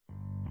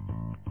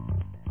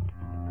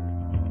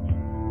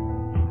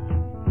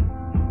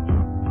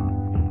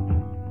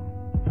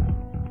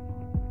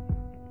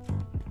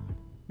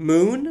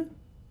Moon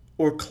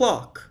or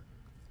Clock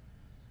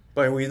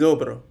by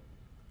Huidobro.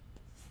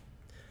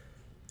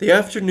 The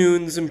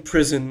afternoons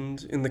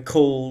imprisoned in the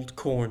cold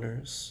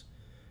corners,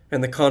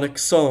 and the conic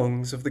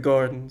songs of the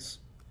gardens.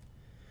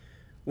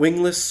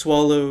 Wingless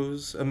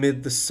swallows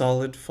amid the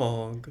solid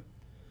fog,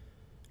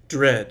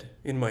 dread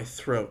in my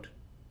throat.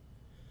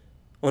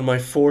 On my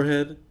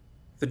forehead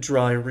the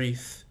dry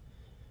wreath,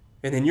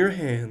 and in your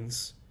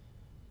hands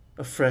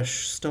a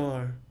fresh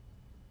star.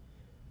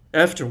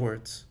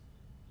 Afterwards,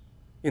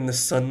 in the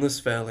sunless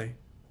valley,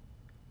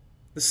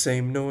 the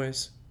same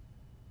noise,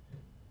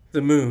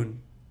 the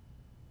moon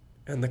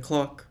and the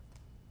clock.